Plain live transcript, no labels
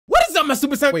I'm a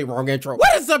Super Saiyan. Wait, wrong intro.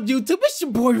 What is up, YouTube? It's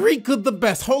your boy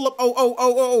RikuTheBest. Hold up,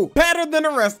 oh. Better than the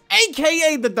rest,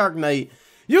 aka the Dark Knight.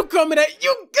 You coming at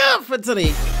you good for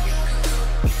today.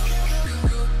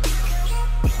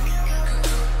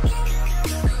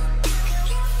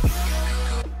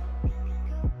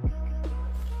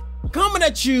 Coming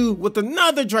at you with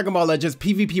another Dragon Ball Legends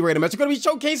PvP rated match. I'm going to be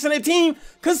showcasing a team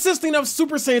consisting of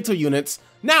Super Saiyan 2 units.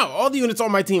 Now, all the units on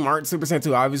my team aren't Super Saiyan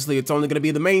 2. Obviously, it's only going to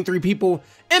be the main 3 people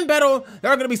in battle that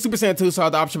are going to be Super Saiyan 2. So I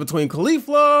have the option between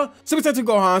Caulifla, Super Saiyan 2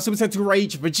 Gohan, Super Saiyan 2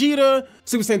 Rage Vegeta,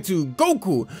 Super Saiyan 2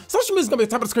 Goku. Social media is going to be at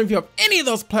the top of the screen. If you have any of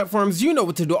those platforms, you know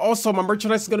what to do. Also, my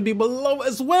merchandise is going to be below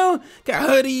as well. Got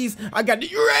hoodies, I got the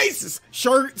Urasis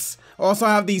shirts. Also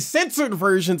have these censored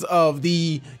versions of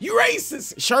the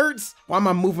Urasis shirts. Why am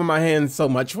I moving my hands so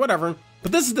much? Whatever.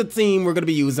 But this is the team we're going to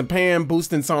be using. Pam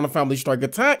boosting Sauna Family Strike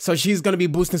Attack. So she's going to be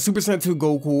boosting Super Saiyan 2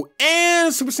 Goku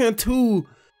and Super Saiyan 2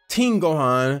 Teen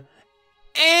Gohan.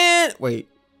 And wait,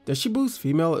 does she boost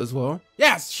female as well?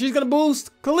 Yes, she's going to boost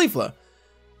Caulifla.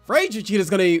 Rage Vegeta is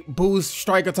going to boost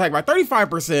Strike Attack by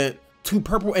 35% to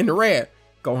purple and red.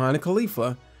 Gohan and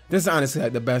Caulifla. This is honestly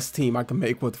like the best team I can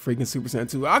make with freaking Super Saiyan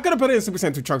 2. I could have put it in Super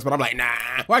Saiyan 2 Trunks, but I'm like, nah.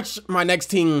 Watch my next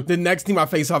team. The next team I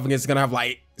face off against is gonna have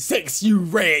like 6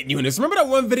 red units. Remember that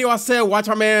one video I said, watch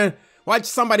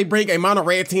somebody bring a mono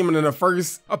red team and then the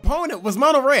first opponent was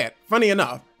mono red. Funny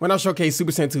enough, when I showcase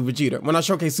Super Saiyan 2 Vegeta, when I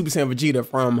showcase Super Saiyan Vegeta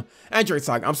from Android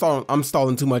Saga, I'm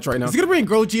stalling too much right now. He's gonna bring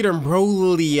Gogeta and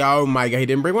Broly. Oh my god, he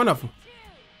didn't bring one of them.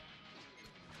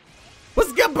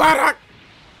 What's good, Bardock?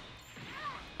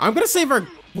 I'm gonna save her.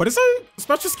 What does her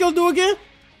special skill do again?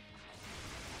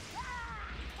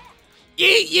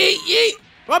 Yeet.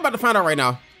 Well, I'm about to find out right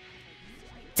now.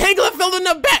 Tangler filled in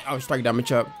the back. Oh, strike damage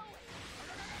up.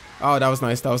 Oh, that was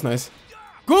nice.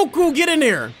 Goku, get in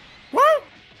there. What?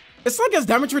 It's like his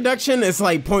damage reduction is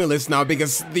like pointless now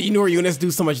because the newer units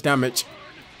do so much damage.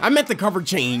 I meant the cover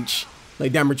change.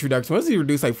 Like damage reduction. What does he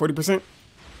reduce? Like 40%?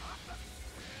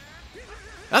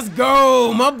 Let's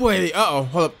go, my boy. Uh-oh,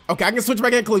 hold up. Okay, I can switch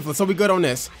back at Caulifla, so we good on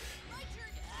this.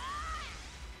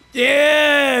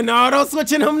 Yeah, no, don't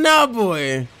switch in him now,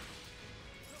 boy.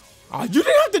 Oh, you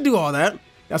didn't have to do all that.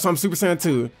 That's why I'm Super Saiyan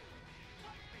 2. Woo,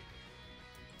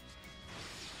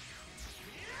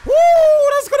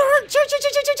 that's gonna hurt.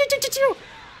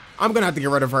 I'm gonna have to get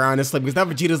rid of her, honestly, because that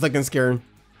Vegeta's looking scary.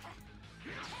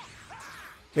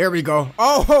 There we go.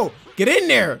 Oh, get in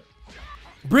there.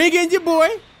 Bring in your boy.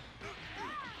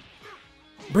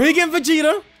 Bring in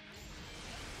Vegeta.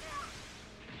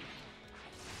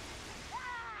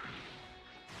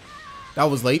 That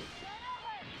was late.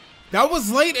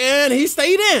 And he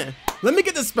stayed in. Let me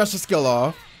get this special skill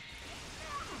off.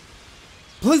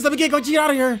 Please let me get Gogeta out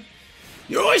of here.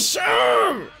 You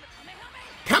sure?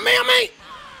 Come here, mate.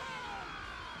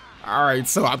 All right,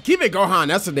 so I'm keeping Gohan.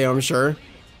 That's a damn sure.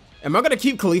 Am I gonna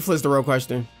keep Caulifla is the real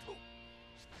question.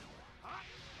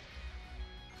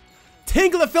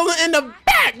 Tingler filling in the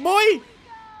back, boy.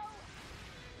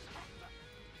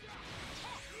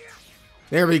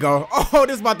 There we go. Oh,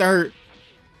 this is about to hurt.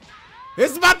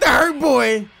 It's about to hurt,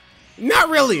 boy. Not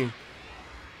really.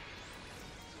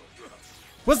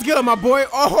 What's good, my boy?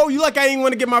 Oh, you like I didn't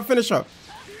want to get my finish up.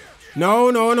 No.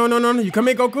 You come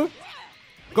here, Goku.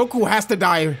 Goku has to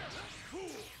die.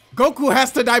 Goku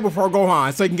has to die before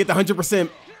Gohan so he can get the 100%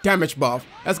 damage buff.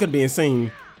 That's going to be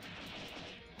insane.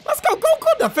 Let's go,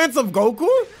 Goku. Defensive Goku.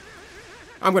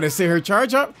 I'm going to sit here,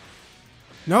 charge up.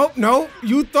 Nope.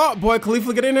 You thought, boy,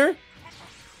 Caulifla, get in there.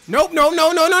 Nope. No.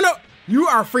 You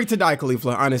are free to die,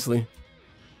 Caulifla, honestly.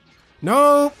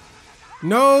 Nope.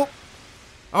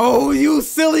 Oh, you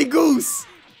silly goose.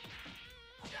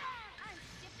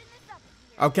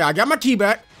 Okay, I got my key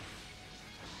back.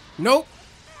 Nope.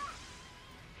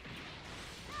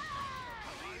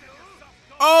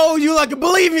 Oh, you like to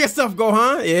believe in yourself,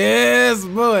 Gohan. Yes,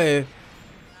 boy.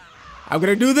 I'm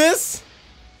gonna do this.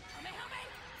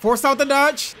 Force out the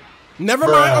dodge. Never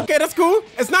mind. Okay, that's cool.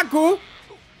 It's not cool.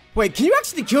 Wait, can you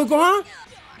actually kill Gohan?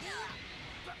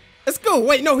 It's cool.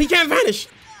 Wait, no, he can't vanish.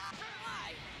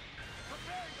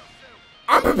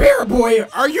 I'm prepared, boy.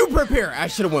 Are you prepared? I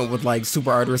should have went with like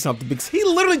Super Art or something because he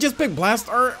literally just picked Blast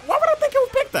Art. Why would I think he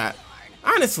would pick that?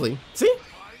 Honestly, see?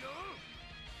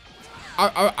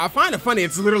 I find it funny.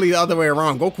 It's literally the other way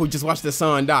around. Goku just watched the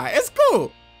sun die. It's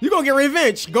cool. You gonna get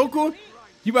revenge, Goku.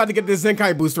 You about to get this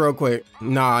Zenkai boost real quick.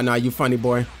 Nah, you funny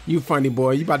boy. You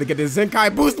about to get this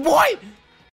Zenkai boost, boy.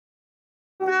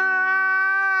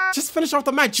 Just finish off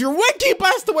the match. You're one key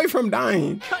blast away from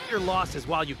dying. Cut your losses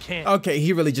while you can. Okay,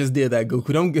 he really just did that,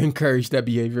 Goku. Don't encourage that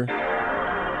behavior.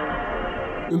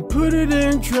 And put it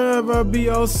in, Trev. I'll be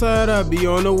outside. I'll be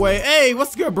on the way. Hey,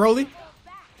 what's good, Broly?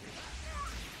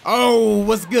 Oh,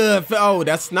 what's good? Oh,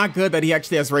 that's not good that he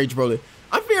actually has Rage Broly.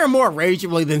 I'm fearing more Rage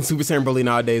Broly than Super Saiyan Broly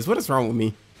nowadays. What is wrong with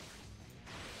me?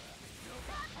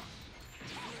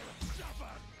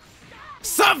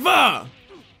 Suffer!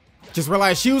 Just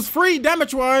realized she was free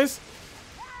damage-wise.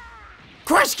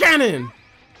 Crush Cannon!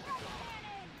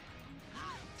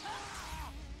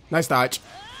 Nice dodge.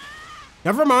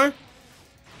 Never mind.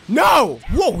 No!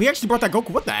 Whoa, he actually brought that Goku.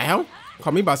 What the hell?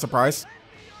 Caught me by surprise.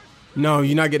 No,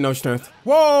 you're not getting no strength.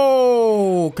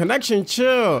 Whoa! Connection,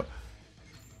 chill.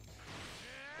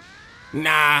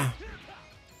 Nah.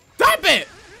 Stop it!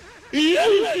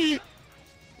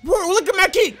 Whoa, look at my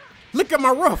kick. Look at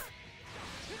my roof.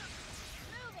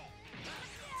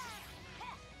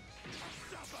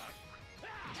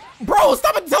 Bro,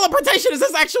 stop at the teleportation. Is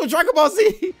this actual Dragon Ball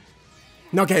Z?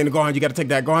 No, okay, Gohan, you gotta take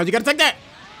that. Gohan, you gotta take that.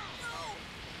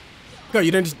 Go,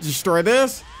 you didn't destroy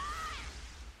this?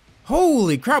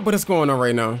 Holy crap, what is going on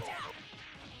right now?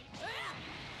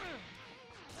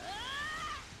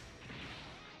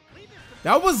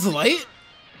 That was late.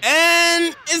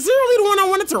 And is he really the one I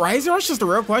wanted to rise here? That's just a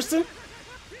real question.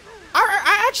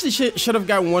 I actually should have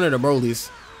got one of the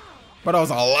Brolys. But that was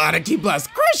a lot of key blasts.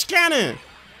 Crush Cannon!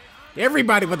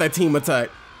 Everybody with that team attack.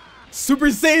 Super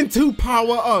Saiyan 2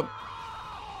 power up.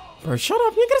 Bro, shut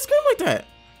up. You ain't gonna scream like that.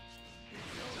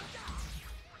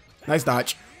 Nice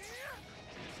dodge.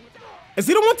 Is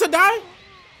he the one to die?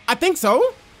 I think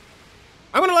so.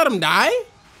 I'm gonna let him die.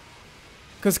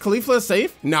 Cause Caulifla is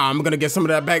safe. Nah, I'm gonna get some of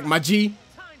that back, my G.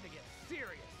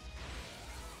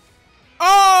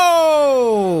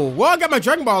 Oh! Well, I got my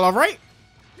Dragon Ball, all right.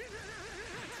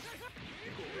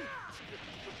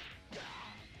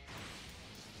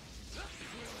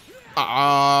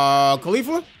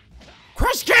 Caulifla?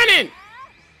 Crush Cannon!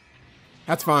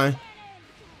 That's fine.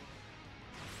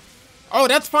 Oh,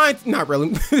 that's fine. Not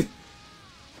really. I'm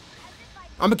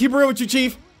gonna keep it real with you,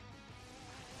 Chief.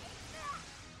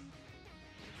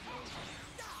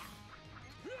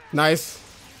 Nice.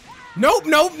 Nope,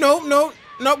 nope, nope, nope.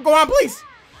 Nope, go on, please.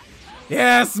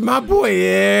 Yes, my boy.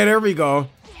 Yeah, there we go.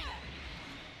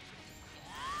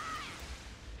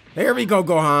 There we go,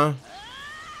 Gohan.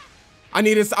 I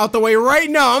need this out the way right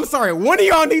now. I'm sorry. One of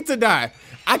y'all need to die.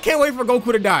 I can't wait for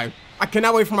Goku to die. I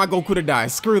cannot wait for my Goku to die.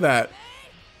 Screw that.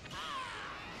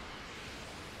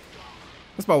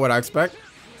 That's about what I expect.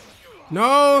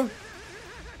 No.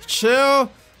 Chill.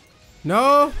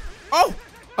 No. Oh,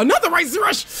 another Rising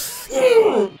Rush.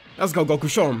 Let's go, Goku.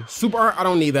 Show him. Super Art. I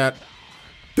don't need that.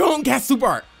 Don't guess Super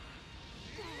Art.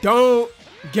 Don't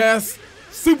guess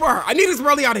Super Art. I need this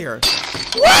Broly out of here.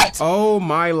 What? Oh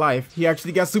my life. He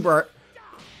actually got Super Art.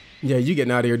 Yeah, you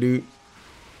getting out of here, dude.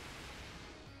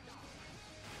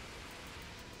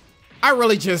 I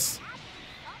really just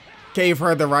gave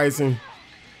her the Rising.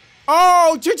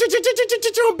 Oh, big on me. You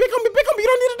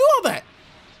don't need to do all that.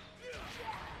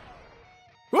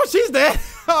 Well, she's dead.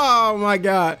 Oh my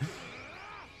God.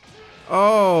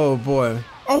 Oh boy.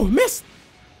 Oh, missed.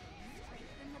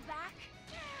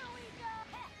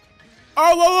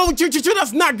 Oh, whoa, whoa,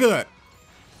 that's not good.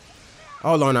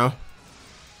 Hold on now.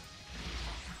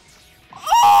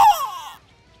 Oh!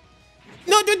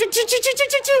 No,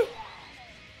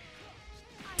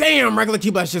 damn, regular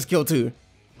Key Blast just killed two.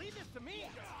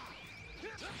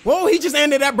 Whoa, he just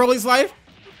ended that Broly's life.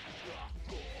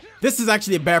 This is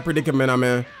actually a bad predicament I'm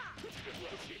in.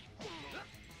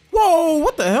 Whoa,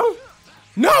 what the hell?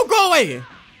 No, go away.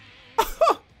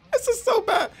 This is so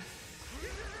bad.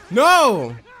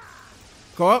 No.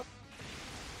 Go up.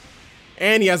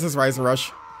 And he has his Rising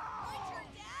Rush.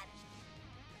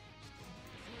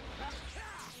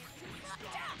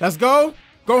 Let's go.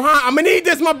 Gohan, I'm gonna need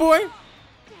this, my boy.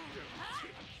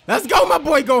 Let's go, my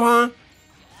boy, Gohan.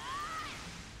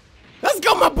 Let's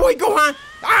go, my boy, Gohan.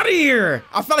 Out of here.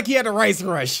 I felt like he had a Rising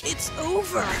Rush. It's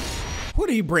over. Who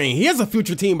did he bring? He has a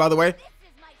future team, by the way.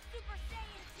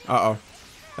 Uh-oh.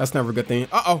 That's never a good thing.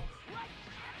 Uh-oh.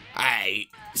 Aight.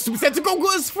 Super Saiyan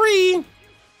Goku is free.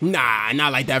 Nah,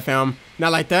 not like that, fam.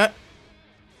 Not like that.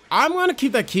 I'm gonna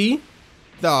keep that key.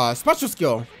 The special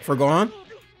skill for Gohan.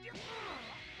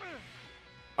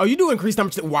 Oh, you do increase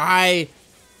damage. Why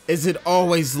is it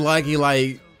always laggy?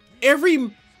 Like every...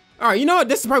 All right, you know what?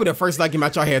 This is probably the first laggy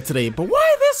match I had today. But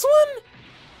why this one?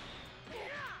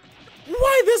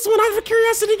 Why this one out of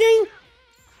curiosity, game?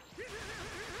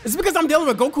 It's because I'm dealing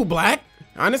with Goku Black,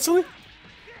 honestly.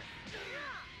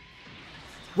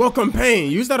 Welcome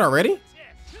Pain. Use that already?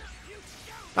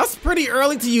 That's pretty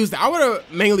early to use that. I would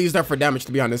have mainly used that for damage,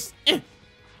 to be honest.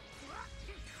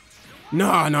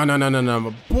 No,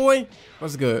 my boy.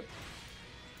 What's good?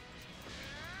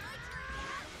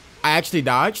 I actually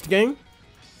dodged, gang.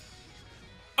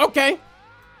 Okay.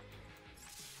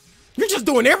 You're just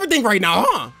doing everything right now,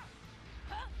 huh?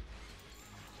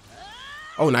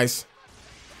 Oh, nice.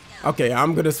 Okay,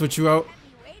 I'm gonna switch you out.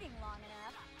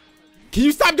 Can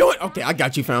you stop doing? Okay, I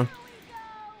got you, fam.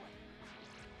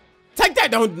 Take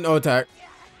that, no attack.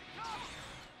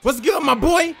 What's good, my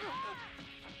boy?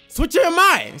 Switch your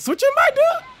MI. Switch your MI,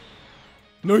 dude.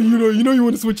 No, you know you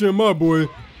want to switch your MI, boy.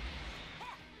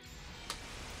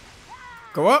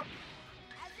 Go up.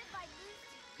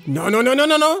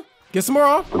 No. Get some more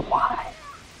off.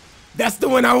 That's the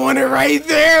one I wanted right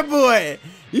there, boy.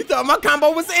 You thought my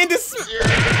combo was ended.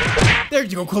 There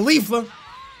you go, Caulifla.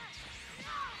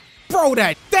 Bro,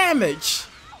 that damage.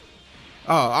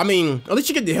 Oh, I mean, at least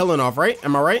you get the healing off, right?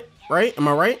 Am I right? Am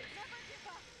I right?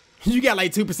 You got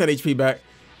like 2% HP back.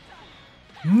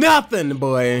 Nothing,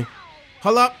 boy.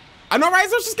 Hold up. I know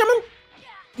Rise Rush is coming.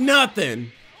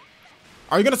 Nothing.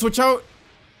 Are you gonna switch out?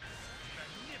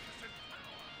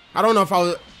 I don't know if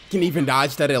I can even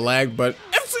dodge that, it lagged, but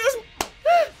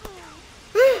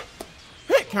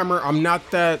hey, camera, I'm not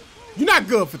that. You're not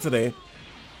good for today.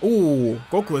 Ooh,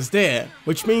 Goku is dead,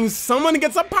 which means someone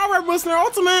gets a power boost in their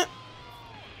ultimate.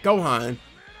 Gohan.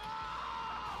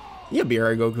 You'll be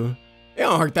alright, Goku. It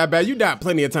don't hurt that bad. You died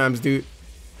plenty of times, dude.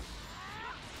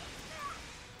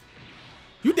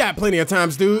 You died plenty of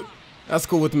times, dude. That's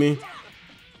cool with me.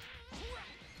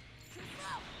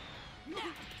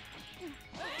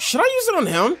 Should I use it on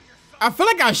him? I feel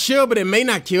like I should, but it may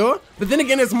not kill. But then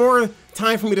again, it's more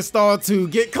time for me to stall to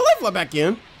get Caulifla back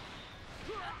in.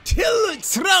 Kill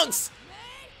Trunks!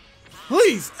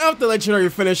 Please, I have to let you know you're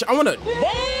finished. I wanna...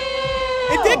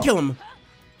 It did kill him.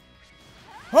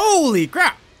 Holy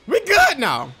crap. We good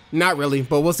now. Not really,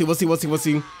 but we'll see. No,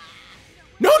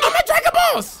 my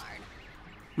Dragonballz!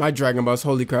 My Dragonballz,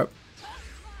 holy crap.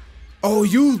 Oh,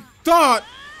 you thought...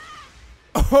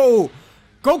 Oh,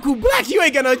 Goku Black, you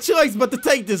ain't got no choice but to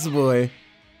take this, boy.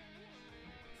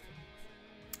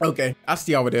 Okay, I'll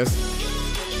see y'all with this.